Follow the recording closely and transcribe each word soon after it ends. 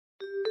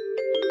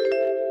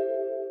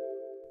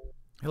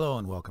Hello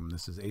and welcome.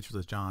 This is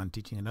Ageless John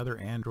teaching another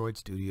Android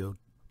Studio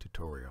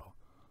tutorial.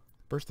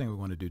 First thing we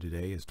want to do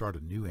today is start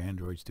a new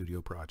Android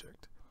Studio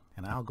project.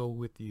 And I'll go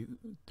with you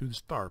through the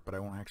start, but I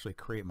won't actually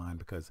create mine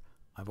because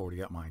I've already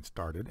got mine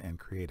started and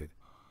created.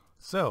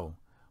 So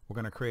we're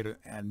going to create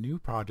a new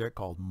project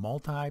called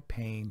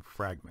Multi-Pane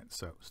Fragment.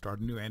 So start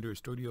a new Android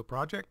Studio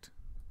project.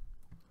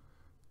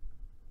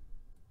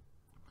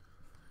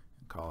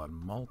 And call it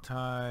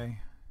Multi-Pane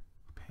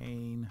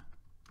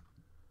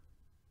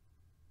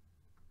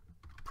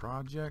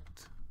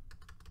Project,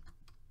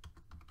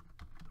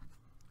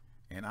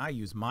 and I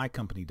use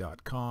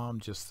mycompany.com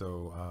just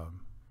so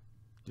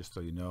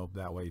you know.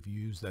 That way, if you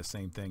use that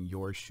same thing,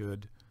 yours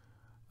should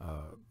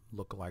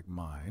look like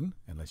mine.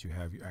 Unless you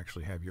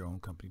actually have your own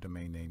company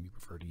domain name you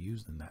prefer to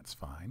use, then that's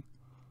fine.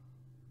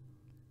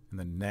 And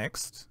then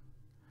next,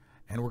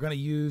 and we're going to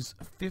use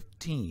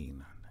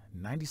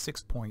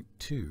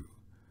 1596.2,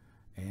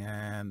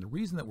 and the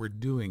reason that we're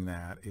doing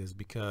that is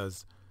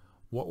because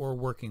what we're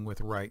working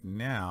with right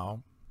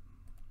now,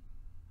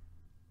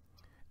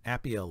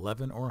 API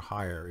 11 or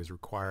higher is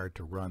required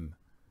to run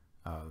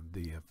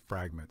the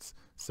fragments.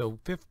 So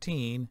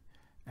 15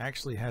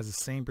 actually has the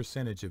same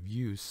percentage of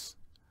use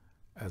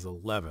as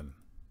 11,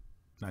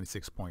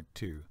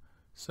 96.2.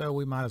 So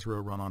we might as well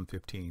run on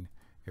 15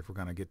 if we're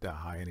going to get that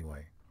high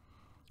anyway.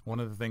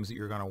 One of the things that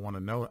you're going to want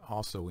to know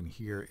also in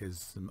here is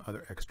some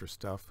other extra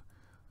stuff,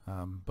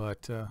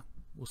 but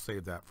we'll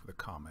save that for the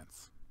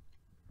comments.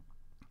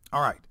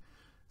 All right,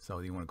 so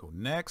you want to go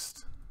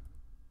next.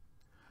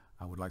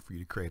 I would like for you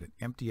to create an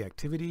empty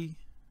activity,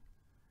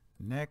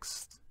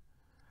 next,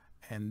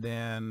 and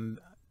then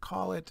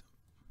call it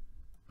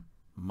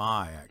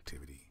my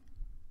activity.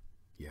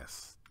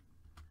 Yes,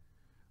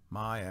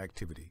 my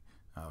activity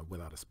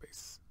without a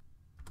space.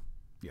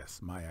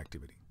 Yes, my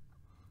activity.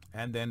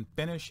 And then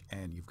finish,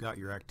 and you've got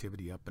your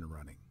activity up and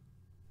running.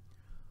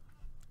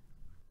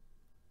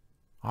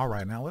 All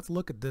right, now let's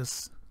look at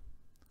this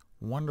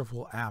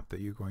wonderful app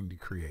that you're going to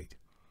create.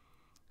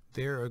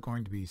 There are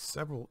going to be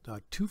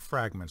two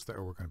fragments that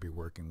we're going to be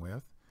working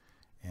with.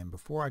 And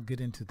before I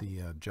get into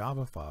the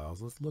Java files,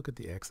 let's look at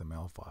the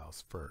XML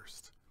files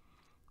first.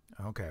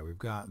 Okay, we've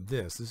got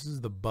this. This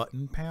is the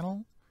button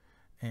panel,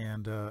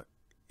 and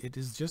it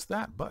is just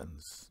that,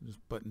 buttons. Just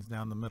buttons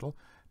down the middle.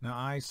 Now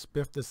I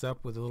spiffed this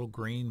up with a little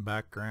green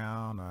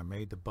background. I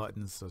made the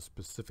buttons a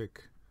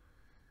specific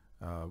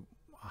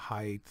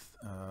height,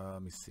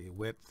 let me see,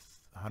 width,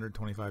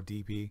 125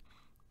 dp,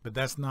 but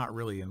that's not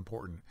really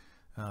important.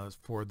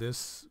 For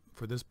this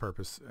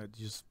purpose,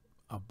 just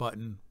a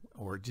button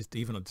or just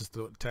a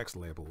text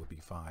label would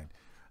be fine.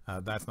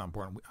 That's not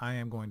important. I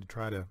am going to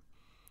try to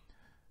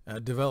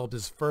develop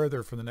this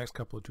further for the next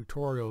couple of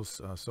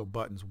tutorials, so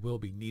buttons will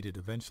be needed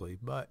eventually,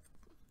 but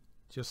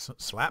just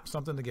slap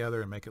something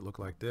together and make it look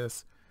like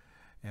this.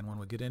 And when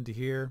we get into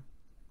here,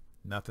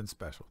 nothing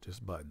special,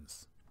 just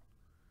buttons.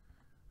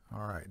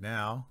 All right,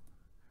 now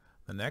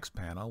the next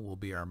panel will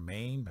be our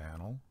main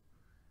panel,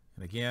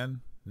 and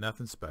again,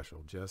 nothing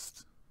special,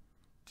 just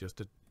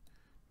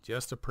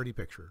a pretty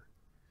picture.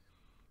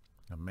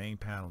 A main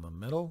panel in the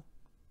middle,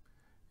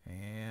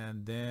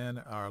 and then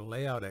our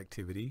layout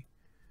activity.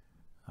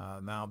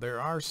 Now there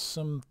are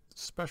some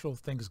special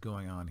things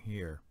going on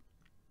here,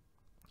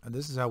 and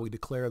this is how we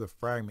declare the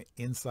fragment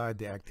inside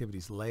the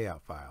activities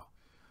layout file.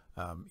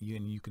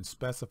 You can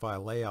specify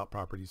layout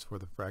properties for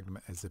the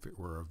fragment as if it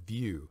were a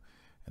view,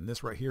 and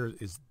this right here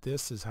is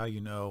how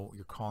you know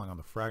you're calling on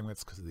the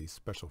fragments, because of these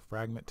special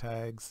fragment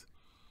tags.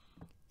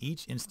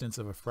 Each instance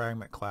of a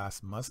fragment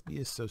class must be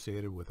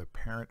associated with a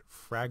parent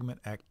fragment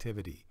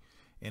activity.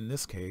 In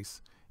this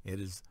case,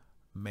 it is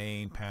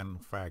main panel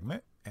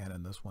fragment, and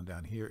in this one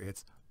down here,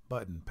 it's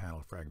button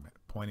panel fragment,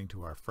 pointing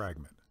to our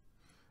fragment.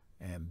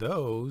 And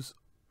those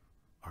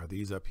are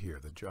these up here,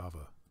 the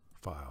Java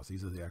files.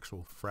 These are the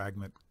actual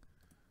fragment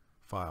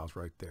files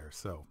right there.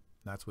 So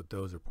that's what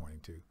those are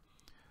pointing to.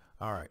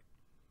 All right.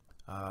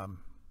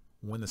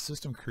 When the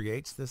system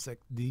creates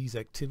these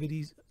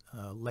activities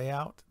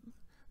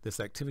this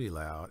activity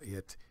layout,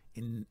 it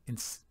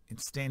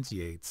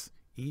instantiates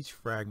each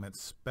fragment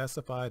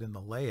specified in the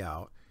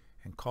layout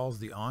and calls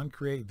the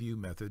onCreateView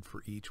method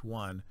for each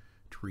one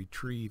to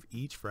retrieve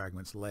each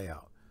fragment's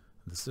layout.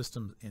 The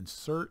system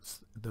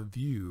inserts the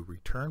view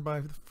returned by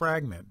the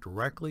fragment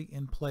directly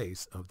in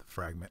place of the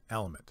fragment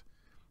element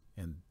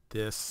in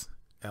this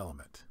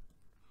element.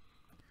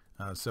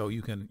 So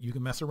you can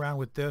mess around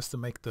with this to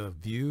make the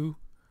view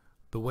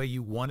the way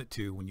you want it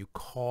to when you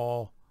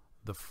call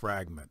the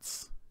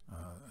fragments.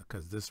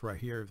 Because this right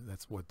here,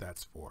 that's what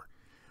that's for.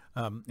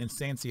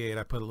 Instantiate,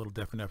 I put a little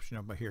definition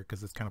over here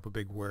because it's kind of a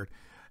big word,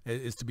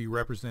 is to be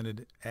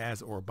represented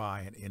as or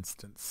by an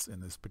instance in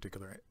this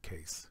particular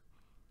case.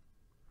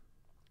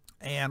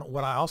 And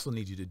what I also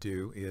need you to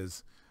do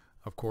is,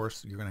 of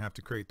course, you're going to have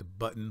to create the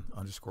button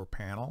underscore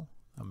panel,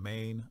 a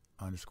main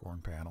underscore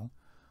panel,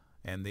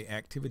 and the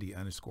activity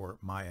underscore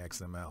my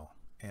XML.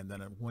 And then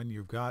when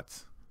you've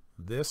got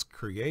this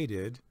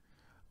created,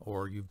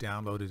 or you've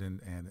downloaded and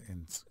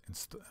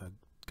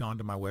gone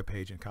to my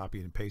webpage and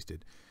copied and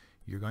pasted,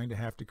 you're going to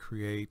have to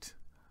create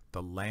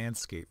the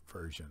landscape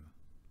version,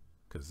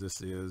 because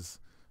this is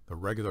the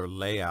regular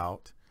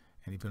layout.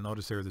 And if you'll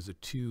notice there's a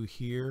 2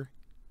 here,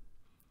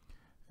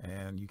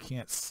 and you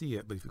can't see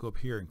it, but if you go up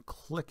here and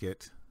click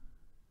it,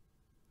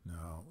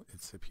 no,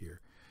 it's up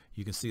here,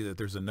 you can see that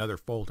there's another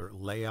folder,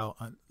 layout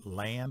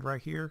land,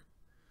 right here.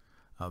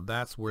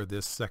 That's where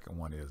this second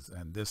one is,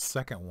 and this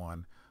second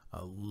one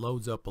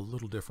loads up a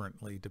little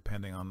differently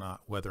depending on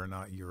whether or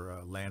not you're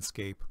a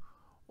landscape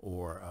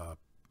or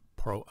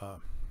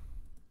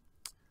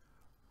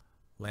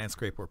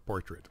landscape or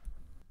portrait.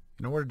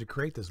 In order to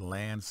create this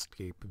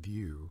landscape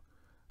view,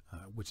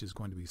 which is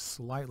going to be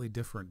slightly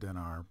different than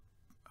our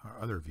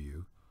other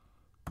view,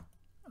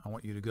 I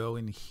want you to go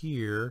in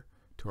here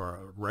to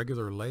our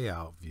regular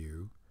layout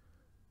view,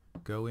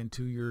 go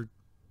into your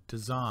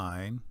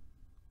design,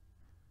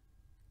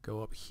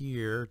 go up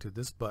here to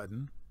this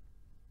button,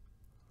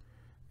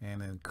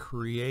 and then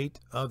create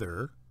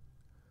other,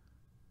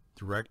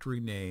 directory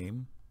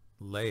name,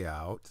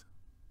 layout,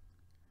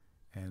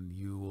 and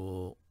you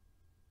will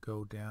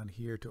go down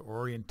here to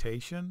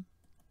orientation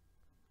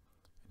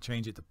and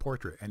change it to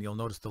portrait, and you'll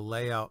notice the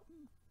layout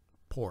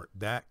port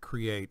that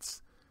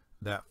creates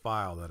that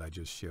file that I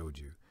just showed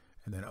you,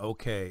 and then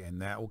OK,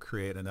 and that will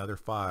create another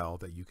file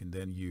that you can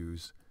then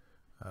use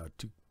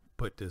to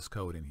put this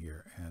code in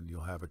here, and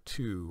you'll have a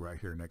 2 right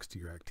here next to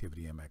your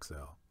activity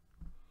MXL.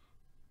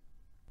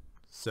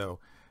 So,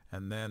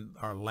 and then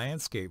our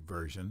landscape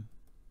version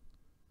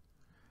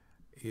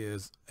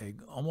is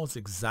almost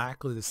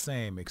exactly the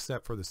same,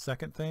 except for the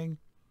second thing.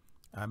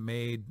 I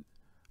made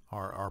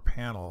our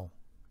panel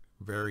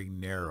very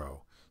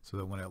narrow so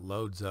that when it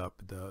loads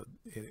up,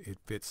 it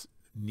fits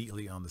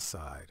neatly on the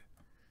side.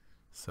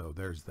 So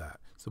there's that.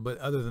 So, but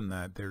other than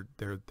that, they're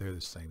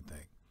the same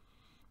thing.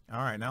 All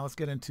right, now let's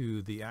get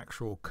into the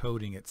actual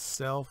coding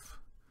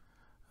itself.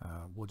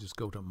 We'll just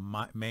go to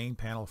main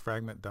panel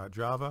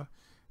fragment.java,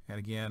 and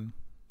again,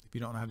 if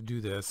you don't know how to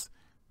do this,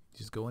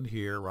 just go in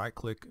here, right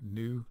click,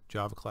 new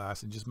Java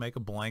class, and just make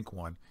a blank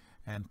one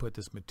and put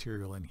this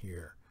material in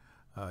here.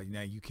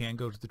 Now you can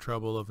go to the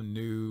trouble of a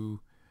new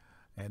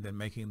and then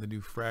making the new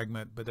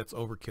fragment, but that's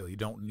overkill. You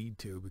don't need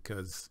to,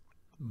 because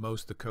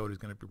most of the code is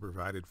going to be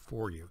provided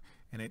for you,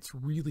 and it's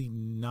really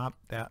not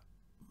that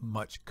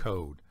much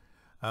code.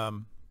 A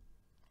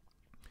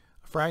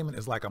fragment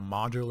is like a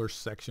modular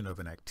section of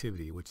an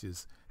activity which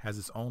has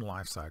its own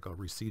life cycle,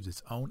 receives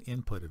its own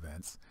input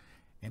events,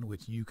 in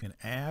which you can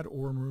add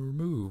or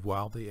remove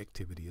while the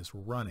activity is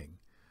running.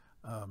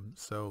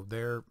 So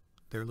they're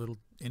little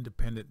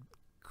independent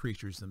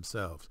creatures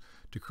themselves.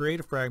 To create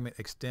a fragment,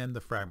 extend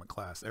the fragment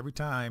class. Every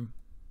time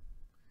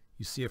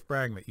you see a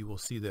fragment, you will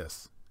see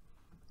this.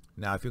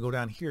 Now if you go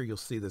down here, you'll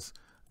see this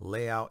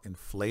layout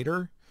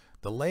inflator.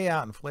 The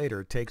layout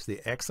inflator takes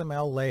the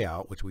XML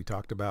layout, which we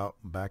talked about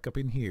back up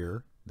in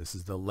here. This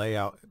is the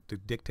layout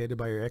dictated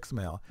by your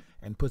XML,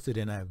 and puts it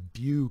in a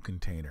view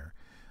container.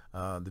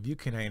 The view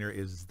container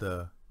is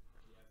the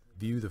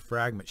view the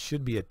fragment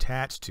should be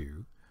attached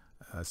to.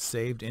 A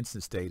saved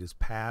instance state is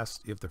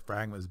passed if the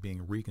fragment is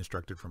being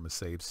reconstructed from a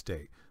saved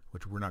state,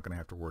 which we're not going to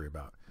have to worry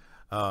about.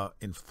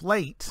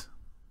 Inflate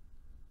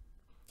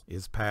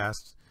is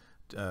passed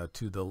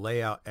to the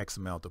layout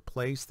XML to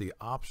place the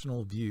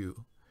optional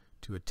view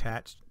to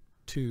attach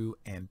to,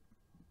 and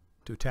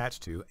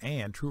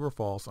true or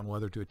false on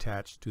whether to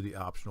attach to the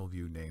optional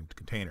view named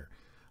container.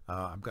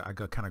 I'm going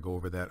to kind of go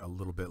over that a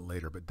little bit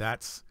later, but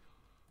that's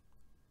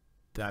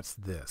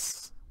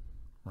this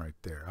right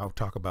there. I'll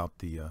talk about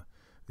the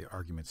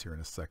arguments here in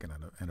a second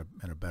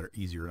in a better,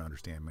 easier to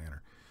understand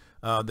manner.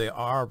 The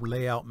R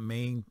layout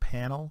main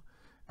panel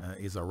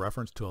is a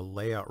reference to a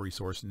layout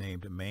resource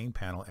named main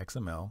panel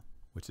XML,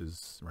 which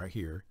is right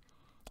here,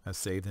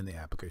 saved in the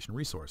application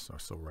resource,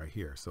 so right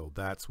here. So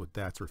that's what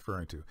that's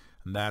referring to,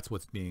 and that's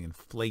what's being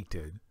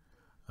inflated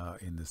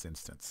in this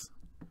instance,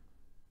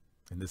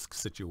 in this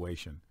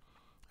situation.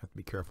 I have to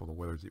be careful the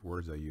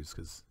words I use,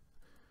 because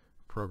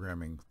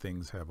programming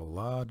things have a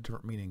lot of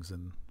different meanings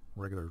in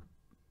regular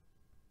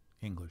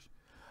English.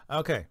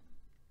 Okay,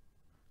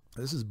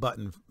 this is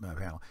button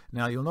panel.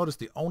 Now you'll notice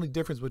the only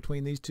difference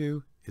between these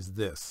two is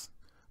this: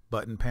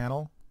 button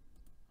panel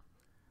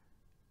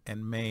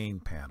and main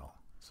panel.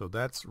 So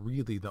that's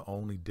really the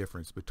only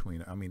difference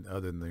between, I mean,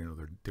 other than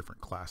they're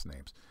different class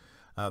names.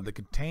 The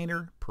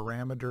container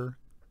parameter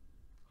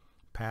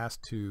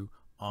passed to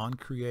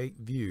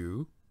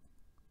onCreateView,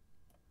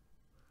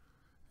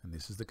 and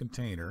this is the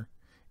container,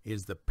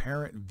 is the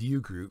parent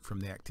view group from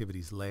the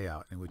activities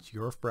layout in which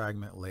your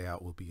fragment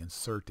layout will be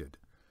inserted.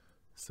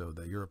 So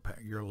that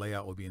your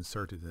layout will be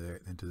inserted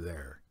into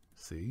there.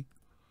 See?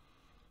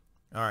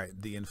 All right,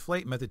 the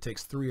inflate method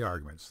takes 3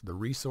 arguments. The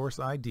resource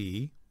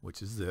ID,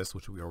 which is this,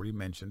 which we already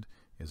mentioned,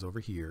 is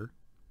over here.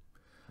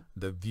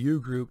 The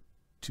view group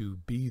to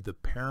be the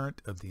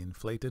parent of the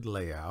inflated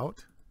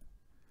layout.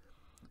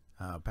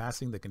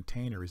 Passing the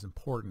container is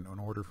important in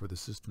order for the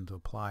system to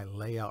apply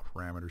layout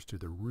parameters to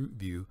the root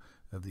view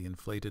of the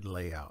inflated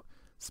layout,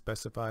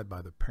 specified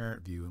by the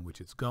parent view in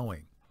which it's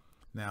going.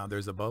 Now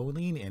there's a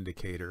boolean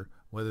indicator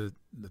whether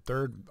the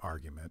third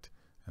argument,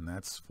 and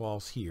that's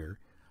false here,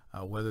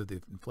 whether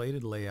the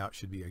inflated layout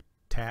should be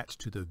attached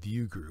to the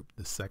view group,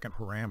 the second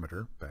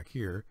parameter back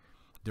here,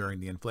 during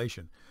the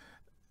inflation.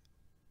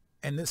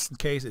 In this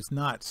case,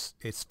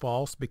 it's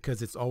false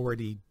because it's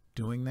already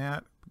doing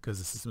that, because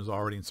the system is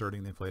already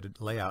inserting the inflated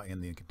layout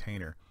in the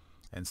container,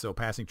 and so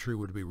passing true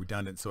would be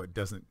redundant, so it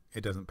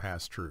doesn't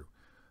pass true.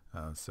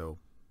 So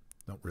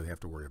don't really have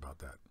to worry about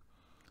that.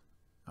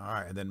 All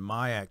right, and then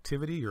my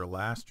activity, your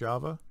last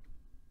Java.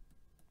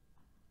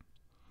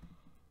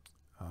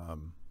 A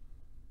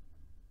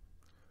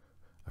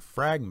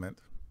fragment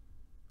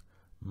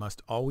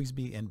must always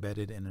be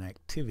embedded in an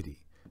activity,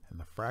 and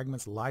the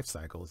fragment's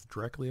lifecycle is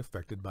directly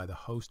affected by the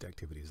host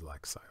activity's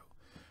lifecycle.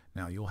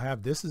 Now you'll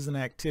have this as an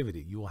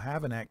activity. You will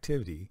have an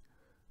activity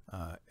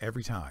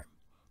every time,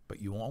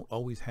 but you won't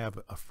always have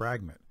a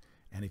fragment.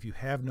 And if you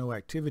have no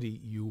activity,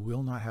 you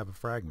will not have a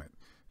fragment,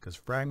 because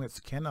fragments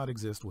cannot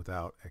exist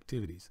without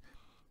activities.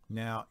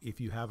 Now, if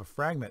you have a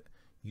fragment,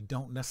 you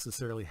don't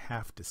necessarily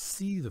have to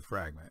see the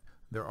fragment.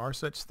 There are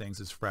such things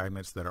as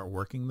fragments that are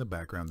working in the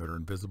background that are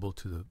invisible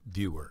to the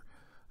viewer.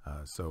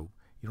 So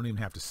you don't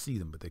even have to see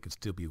them, but they can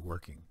still be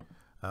working.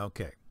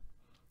 Okay.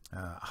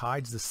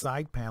 Hides the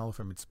side panel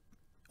from its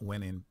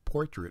when in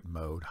portrait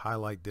mode.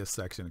 Highlight this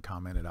section and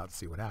comment it out to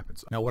see what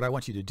happens. Now what I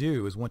want you to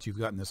do is, once you've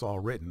gotten this all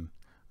written,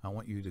 I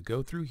want you to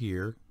go through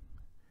here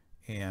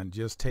and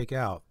just take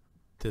out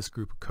this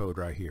group of code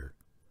right here.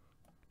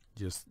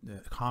 Just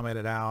comment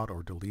it out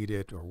or delete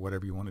it or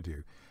whatever you want to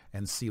do,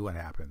 and see what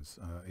happens.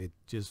 It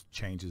just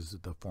changes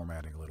the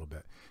formatting a little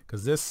bit,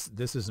 because this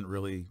isn't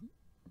really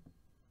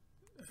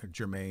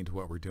germane to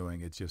what we're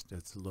doing. It's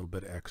a little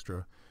bit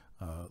extra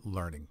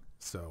learning.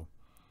 So,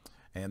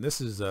 and this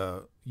is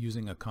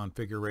using a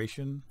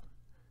configuration,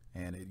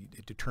 and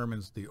it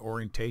determines the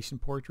orientation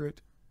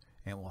portrait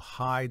and will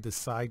hide the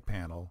side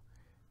panel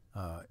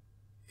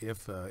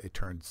if it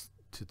turns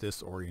to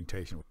this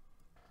orientation.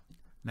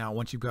 Now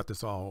once you've got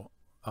this all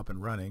up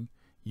and running,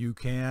 you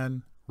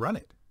can run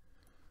it.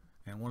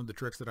 And one of the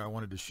tricks that I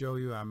wanted to show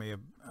you, I may have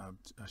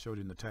I showed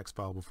you in the text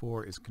file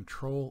before, is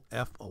CTRL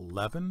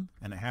F11,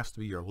 and it has to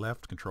be your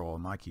left control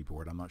on my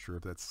keyboard. I'm not sure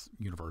if that's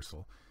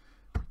universal.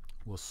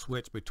 We'll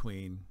switch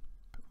between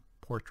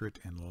portrait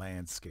and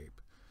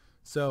landscape.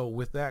 So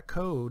with that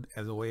code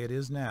as the way it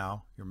is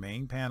now, your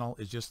main panel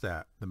is just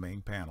that, the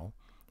main panel,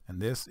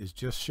 and this is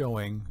just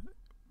showing,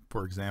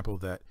 for example,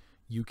 that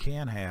you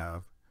can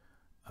have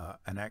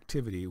an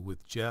activity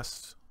with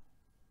just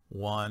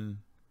one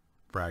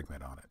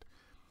fragment on it.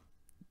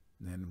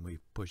 Then we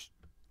push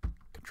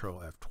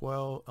Control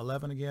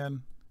F11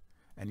 again,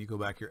 and you go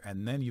back here,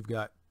 and then you've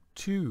got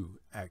two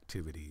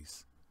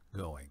activities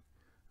going,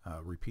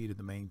 repeated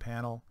the main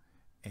panel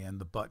and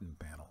the button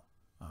panel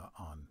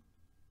on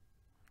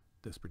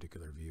this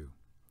particular view.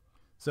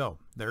 So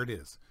there it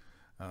is.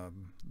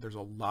 There's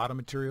a lot of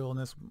material in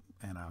this,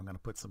 and I'm going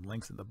to put some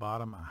links at the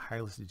bottom. I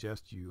highly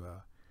suggest you,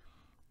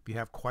 if you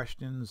have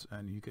questions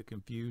and you get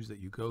confused, that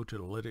you go to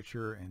the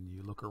literature and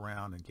you look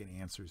around and get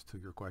answers to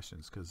your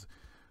questions, because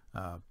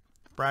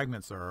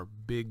fragments are a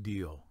big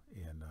deal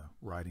in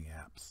writing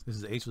apps. This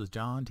is H with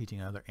John, teaching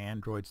another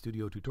Android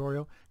Studio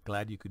tutorial.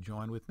 Glad you could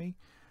join with me.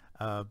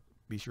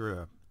 Be sure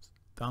to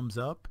thumbs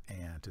up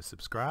and to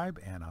subscribe,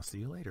 and I'll see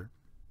you later.